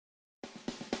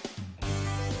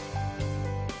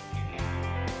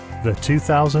the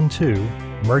 2002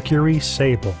 Mercury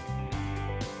Sable.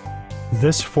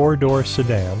 This four-door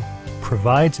sedan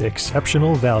provides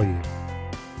exceptional value.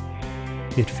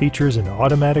 It features an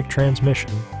automatic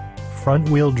transmission,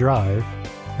 front-wheel drive,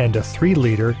 and a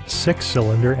 3-liter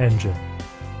 6-cylinder engine.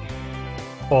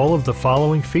 All of the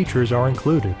following features are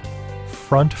included: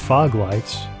 front fog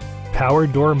lights, power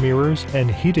door mirrors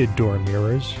and heated door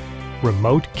mirrors,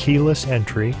 remote keyless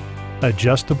entry,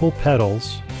 adjustable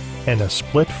pedals, and a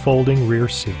split folding rear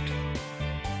seat.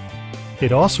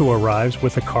 It also arrives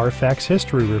with a Carfax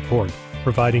history report,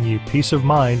 providing you peace of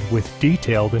mind with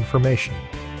detailed information.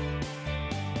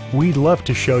 We'd love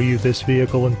to show you this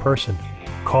vehicle in person.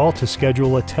 Call to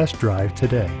schedule a test drive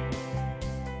today.